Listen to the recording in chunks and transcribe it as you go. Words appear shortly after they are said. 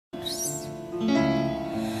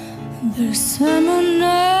There's someone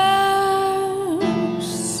else,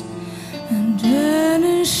 and then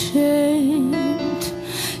in shade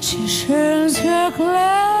she shares her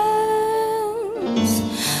glance.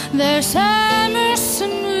 There's summer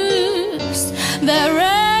smooths the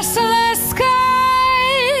restless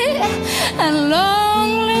sky, and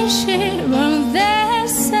lonely she runs the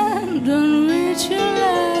sand on which you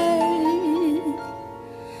lie.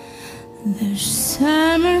 There's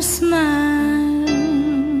summer smiles,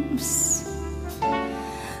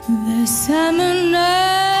 the summer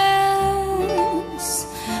nights,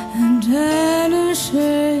 and in a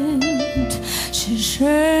shade she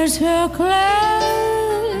shares her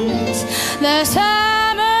clothes. The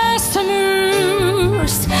summer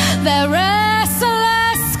smooths the